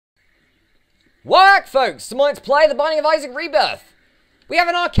Work, folks! Tonight's play, The Binding of Isaac Rebirth. We have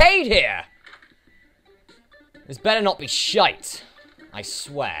an arcade here. This better not be shite. I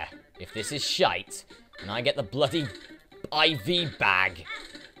swear, if this is shite, and I get the bloody IV bag.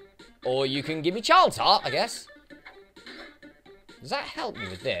 Or you can give me Child's Heart, I guess. Does that help me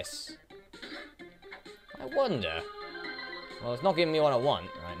with this? I wonder. Well, it's not giving me what I want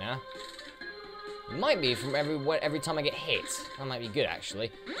right now. It might be from every time I get hit. That might be good,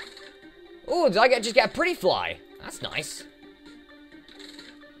 actually. Ooh, did I just get a pretty fly? That's nice.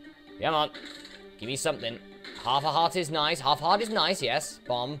 Come on. Give me something. Half a heart is nice. Half a heart is nice, yes.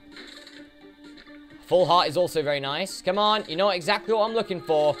 Bomb. Full heart is also very nice. Come on, you know exactly what I'm looking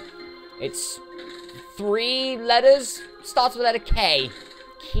for. It's 3 letters. Starts with the letter K.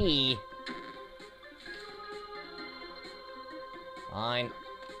 Key. Fine.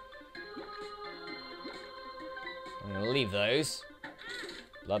 I'm gonna leave those.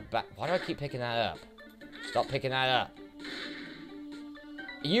 Blood back. Why do I keep picking that up? Stop picking that up.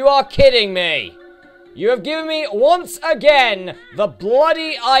 You are kidding me! You have given me, once again, the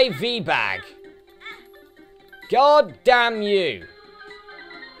bloody IV bag. God damn you.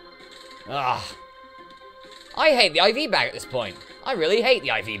 Ugh. I hate the IV bag at this point. I really hate the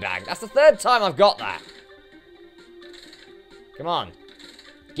IV bag. That's the 3rd time I've got that. Come on.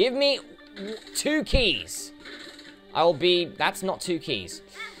 Give me 2 keys. I will be... That's not 2 keys.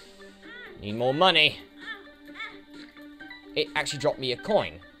 Need more money. It actually dropped me a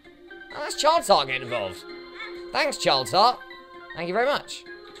coin. Oh, that's Child's Heart getting involved. Thanks, Child's Heart. Thank you very much.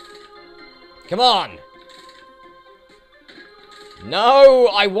 Come on. No,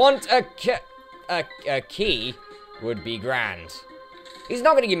 I want a key would be grand. He's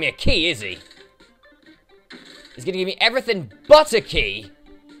not going to give me a key, is he? He's going to give me everything but a key.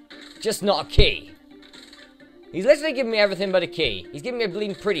 Just not a key. He's literally giving me everything but a key. He's giving me a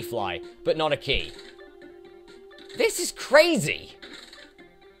bleeding pretty fly, but not a key. This is crazy.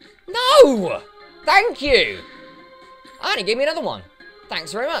 No! Thank you! And he gave me another one.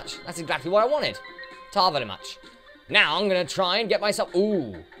 Thanks very much. That's exactly what I wanted. Ta very much. Now I'm going to try and get myself...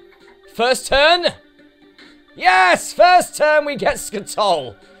 Ooh. First turn? Yes! First turn we get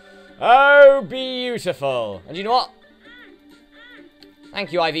Skatol. Oh, beautiful. And you know what?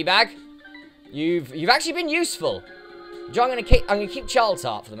 Thank you, IV bag. You've actually been useful. I'm gonna keep Child's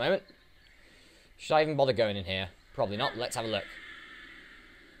Heart for the moment. Should I even bother going in here? Probably not. Let's have a look.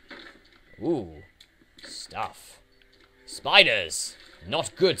 Ooh. Stuff. Spiders.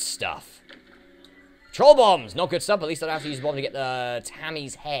 Not good stuff. Troll bombs. Not good stuff, but at least I don't have to use a bomb to get the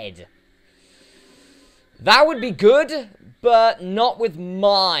Tammy's head. That would be good, but not with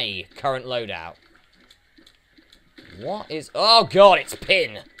my current loadout. What is... Oh, God, it's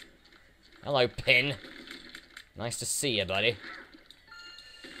Pin. Hello, Pin. Nice to see you, buddy.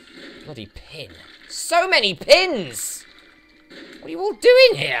 Bloody Pin. So many pins! What are you all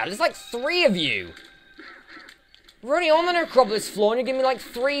doing here? There's like 3 of you. We're only on the Necropolis floor and you're giving me like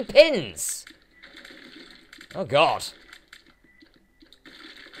 3 pins. Oh, God.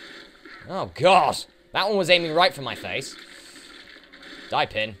 Oh, God. That one was aiming right for my face. Die,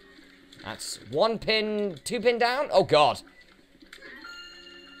 Pin. That's 1 pin, 2 pin down. Oh, God.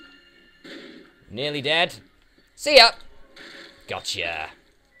 Nearly dead. See ya. Gotcha.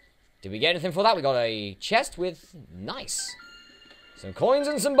 Did we get anything for that? We got a chest with... Nice. Some coins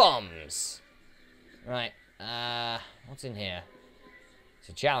and some bombs. Right. What's in here? It's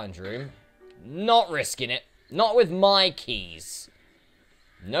a challenge room. Not risking it. Not with my keys.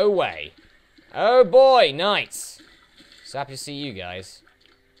 No way. Oh boy, nice. So happy to see you guys.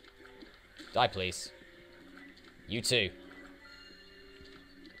 Die, please. You too.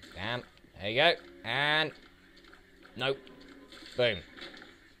 Damn. There you go. And... Nope. Boom.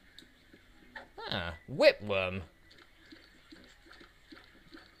 Ah, whipworm.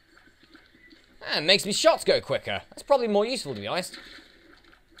 That makes me shots go quicker. That's probably more useful, to be honest.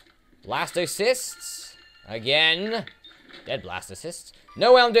 Blastocysts. Again. Dead Blastocysts.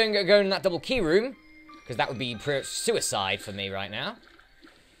 No way I'm going in that double key room. Because that would be suicide for me right now.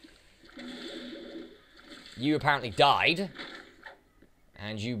 You apparently died.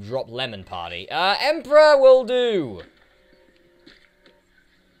 And you dropped Lemon Party. Emperor will do.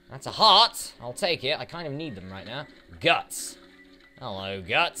 That's a heart. I'll take it. I kind of need them right now. Guts. Hello,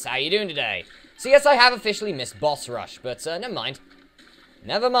 Guts. How you doing today? So yes, I have officially missed Boss Rush, but never mind.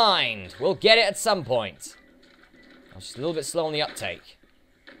 Never mind. We'll get it at some point. I was just a little bit slow on the uptake.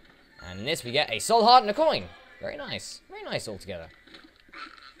 And in this, we get a soul heart and a coin. Very nice. Very nice altogether.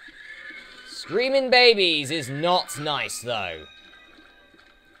 Screaming babies is not nice, though.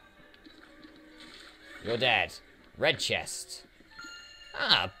 You're dead. Red chest.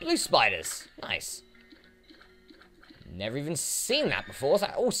 Ah, blue spiders. Nice. Never even seen that before.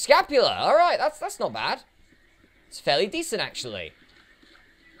 Oh, scapula. Alright, that's not bad. It's fairly decent, actually.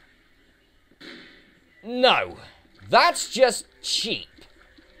 No. That's just cheap.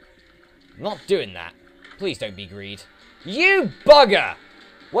 I'm not doing that. Please don't be greed. You bugger!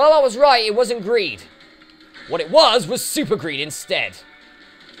 Well, I was right. It wasn't greed. What it was super greed instead.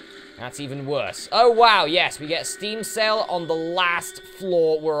 That's even worse. Oh, wow. Yes, we get a Steam sale on the last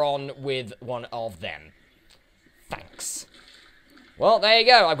floor we're on with one of them. Thanks. Well, there you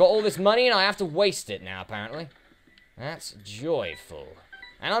go. I've got all this money and I have to waste it now, apparently. That's joyful.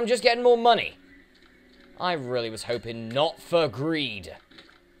 And I'm just getting more money. I really was hoping not for greed.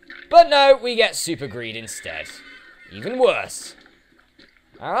 But no, we get super greed instead. Even worse.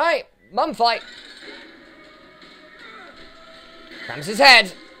 Alright, mum fight. Krampus's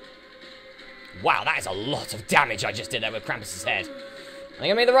head. Wow, that is a lot of damage I just did there with Krampus's head. I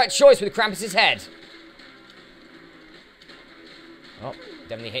think I made the right choice with Krampus's head. Oh,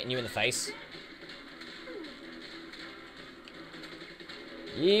 definitely hitting you in the face.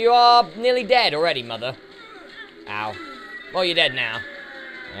 You are nearly dead already, mother. Ow. Well, you're dead now.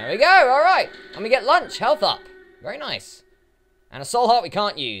 There we go, alright. And we get lunch, health up. Very nice. And a soul heart we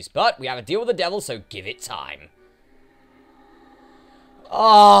can't use, but we have a deal with the devil, so give it time.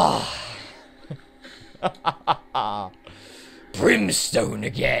 Ah. Oh. Brimstone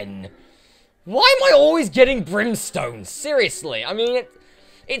again. Why am I always getting brimstone? Seriously, I mean,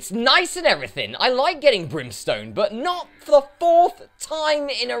 it's nice and everything. I like getting brimstone, but not for the 4th time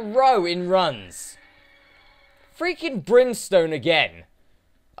in a row in runs. Freaking brimstone again.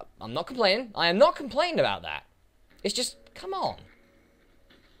 I'm not complaining. I am not complaining about that. It's just, come on.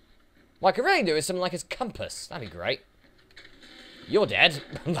 What I could really do is something like his compass. That'd be great. You're dead.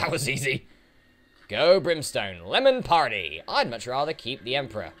 That was easy. Go, brimstone. Lemon party. I'd much rather keep the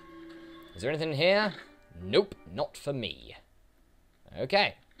Emperor. Is there anything here? Nope, not for me.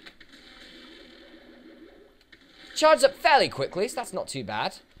 Okay. Charged up fairly quickly, so that's not too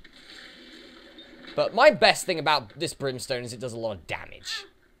bad. But my best thing about this brimstone is it does a lot of damage.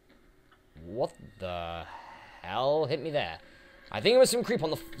 What the hell hit me there? I think it was some creep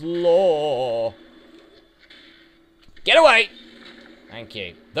on the floor. Get away! Thank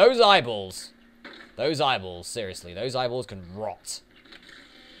you. Those eyeballs. Those eyeballs, seriously. Those eyeballs can rot.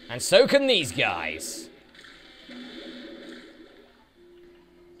 And so can these guys.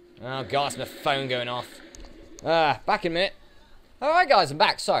 Oh, God, it's my phone going off. Back in a minute. Alright, guys, I'm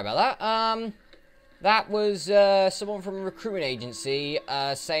back. Sorry about that. That was someone from a recruitment agency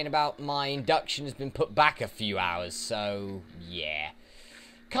saying about my induction has been put back a few hours. So, yeah.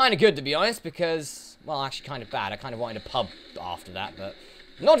 Kind of good, to be honest, because, well, actually kind of bad. I kind of wanted a pub after that, but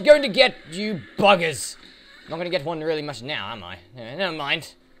not going to get you buggers. Not going to get one really much now, am I? Never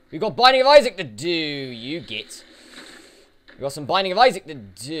mind. We've got Binding of Isaac to do, you git. We've got some Binding of Isaac to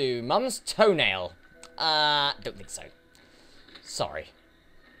do. Mum's toenail. Don't think so. Sorry.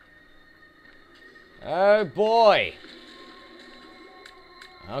 Oh, boy.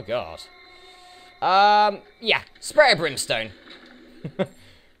 Oh, God. Yeah. Spray of brimstone.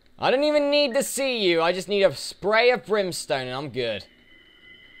 I don't even need to see you. I just need a spray of brimstone and I'm good.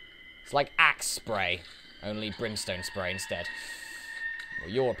 It's like axe spray. Only brimstone spray instead.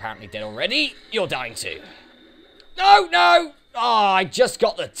 Well, you're apparently dead already. You're dying too. No, no! Oh, I just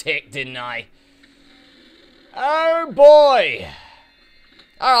got the tick, didn't I? Oh, boy.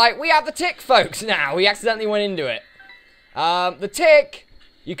 Alright, we have the tick, folks, now. We accidentally went into it. The tick,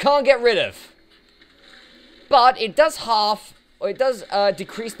 you can't get rid of. But it does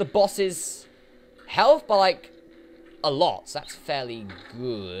decrease the boss's health by, like, a lot. So that's fairly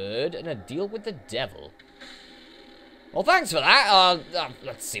good. And a deal with the devil. Well, thanks for that.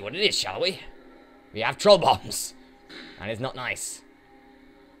 Let's see what it is, shall we? We have troll bombs. That is not nice.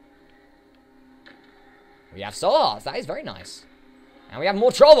 We have soul hearts. That is very nice. And we have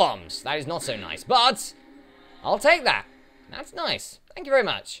more troll bombs. That is not so nice. But I'll take that. That's nice. Thank you very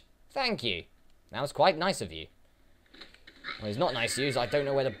much. Thank you. That was quite nice of you. What is not nice to you is I don't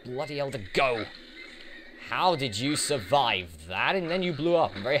know where the bloody hell to go. How did you survive that? And then you blew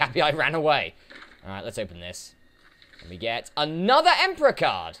up. I'm very happy I ran away. Alright, let's open this. And we get another Emperor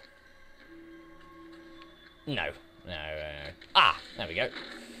card. No. No. Ah, there we go.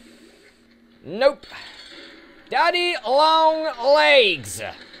 Nope. Daddy long legs.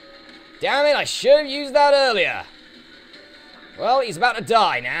 Damn it, I should have used that earlier. Well, he's about to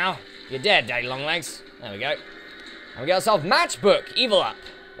die now. You're dead, Daddy long legs. There we go. And we get ourselves matchbook. Evil up.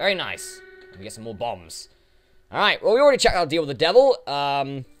 Very nice. And we get some more bombs. Alright, well, we already checked out Deal with the Devil.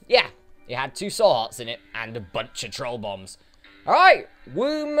 Yeah. It had 2 soul hearts in it and a bunch of troll bombs. Alright,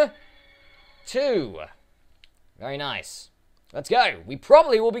 womb 2. Very nice. Let's go. We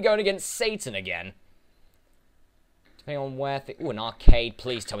probably will be going against Satan again. Depending on where... Ooh, an arcade.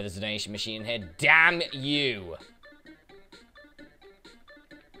 Please tell me there's a donation machine in here. Damn you.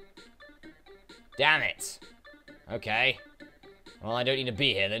 Damn it. Okay. Well, I don't need to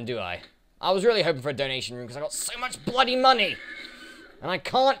be here then, do I? I was really hoping for a donation room because I got so much bloody money. And I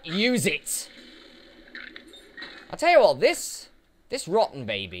can't use it. I'll tell you what, this rotten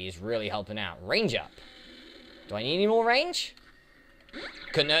baby is really helping out. Range up. Do I need any more range?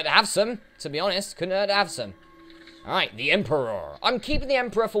 Couldn't hurt to have some, to be honest. Couldn't hurt to have some. Alright, the Emperor. I'm keeping the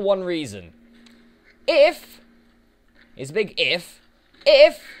Emperor for one reason. If, it's a big if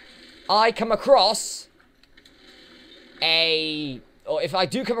I come across or if I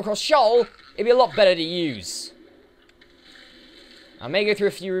do come across Shoal, it'd be a lot better to use. I may go through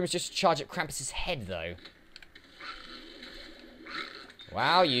a few rooms just to charge at Krampus's head, though.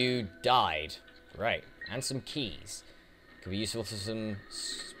 Wow, you died. Great. And some keys. Could be useful for some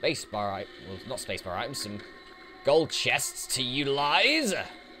spacebar items. Well, not spacebar items, some gold chests to utilize.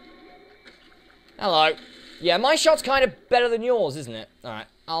 Hello. Yeah, my shot's kind of better than yours, isn't it? Alright,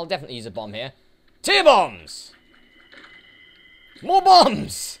 I'll definitely use a bomb here. Tier bombs! More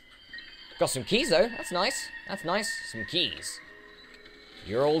bombs! Got some keys, though. That's nice. That's nice. Some keys.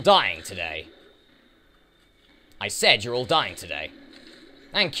 You're all dying today. I said you're all dying today.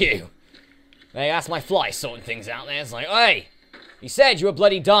 Thank you. Hey, that's my fly sorting things out there. It's like, hey, you said you were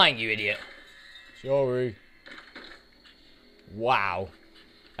bloody dying, you idiot. Sorry. Wow.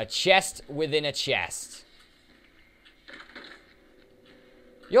 A chest within a chest.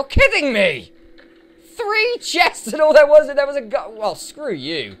 You're kidding me! 3 chests and all there was a well, screw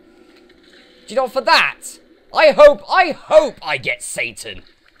you. Do you know what, for that? I hope I get Satan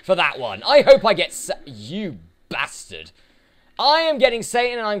for that one. I hope I get you bastard. I am getting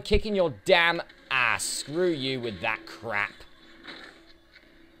Satan and I'm kicking your damn ass. Screw you with that crap.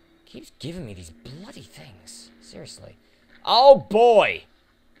 Keeps giving me these bloody things. Seriously. Oh boy.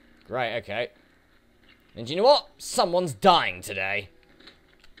 Great, okay. And you know what? Someone's dying today.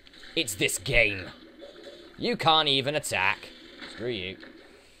 It's this game. You can't even attack. Screw you.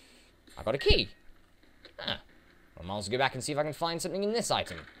 I got a key. Huh. I might as well go back and see if I can find something in this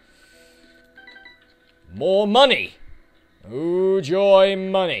item. More money. Ooh, joy,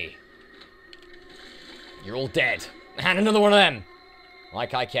 money. You're all dead. And another one of them.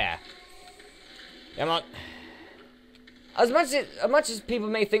 Like I care. Come on. As much as people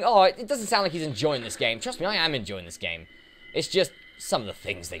may think, oh, it doesn't sound like he's enjoying this game. Trust me, I am enjoying this game. It's just some of the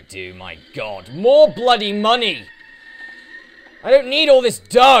things they do, my god. More bloody money. I don't need all this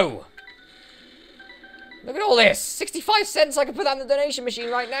dough. Look at all this. 65 cents, I could put that in the donation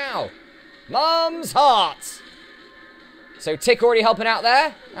machine right now. Mum's heart. So Tick already helping out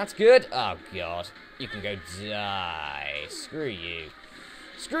there. That's good. Oh, God. You can go die. Screw you.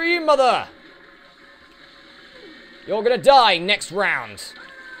 Screw you, mother. You're gonna die next round.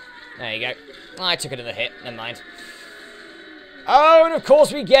 There you go. I took another hit. Never mind. Oh, and of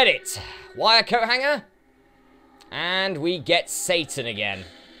course we get it. Wire coat hanger. And we get Satan again.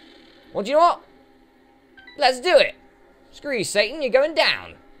 Well, do you know what? Let's do it. Screw you, Satan. You're going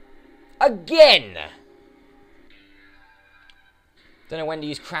down. Again. Don't know when to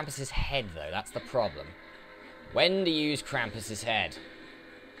use Krampus's head, though. That's the problem. When to use Krampus's head.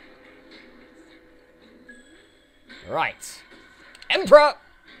 Right. Emperor!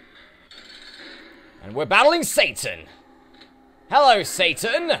 And we're battling Satan. Hello,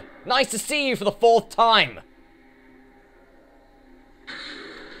 Satan. Nice to see you for the 4th time.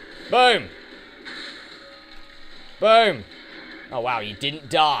 Boom. Boom. Oh, wow, you didn't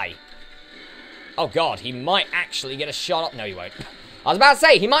die. Oh, God, he might actually get a shot off. No, he won't. I was about to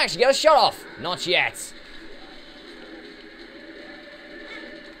say, he might actually get a shot off. Not yet.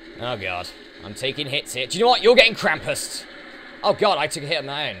 Oh, God. I'm taking hits here. Do you know what? You're getting Krampused. Oh, God, I took a hit of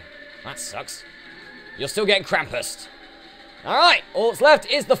my own. That sucks. You're still getting Krampused. All right, all that's left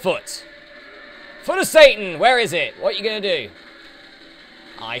is the foot. Foot of Satan. Where is it? What are you going to do?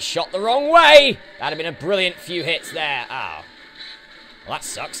 I shot the wrong way. That'd have been a brilliant few hits there. Oh. Well, that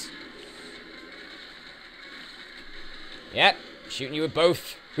sucks. Yep. Shooting you with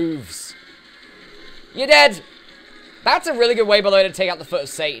both hooves. You're dead. That's a really good way, by the way, to take out the foot of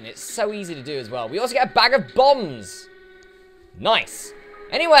Satan. It's so easy to do as well. We also get a bag of bombs. Nice.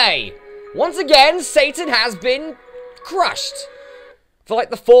 Anyway, once again, Satan has been crushed. For like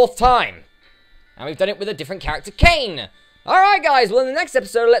the 4th time. And we've done it with a different character, Cain. Alright, guys. Well, in the next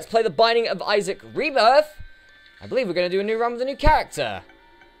episode, let's play the Binding of Isaac Rebirth. I believe we're going to do a new run with a new character.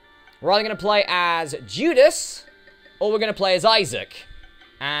 We're either going to play as Judas, or we're going to play as Isaac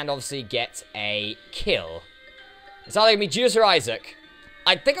and obviously get a kill. It's either going to be Judas or Isaac.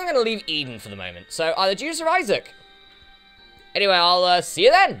 I think I'm going to leave Eden for the moment. So either Judas or Isaac. Anyway, I'll see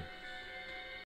you then.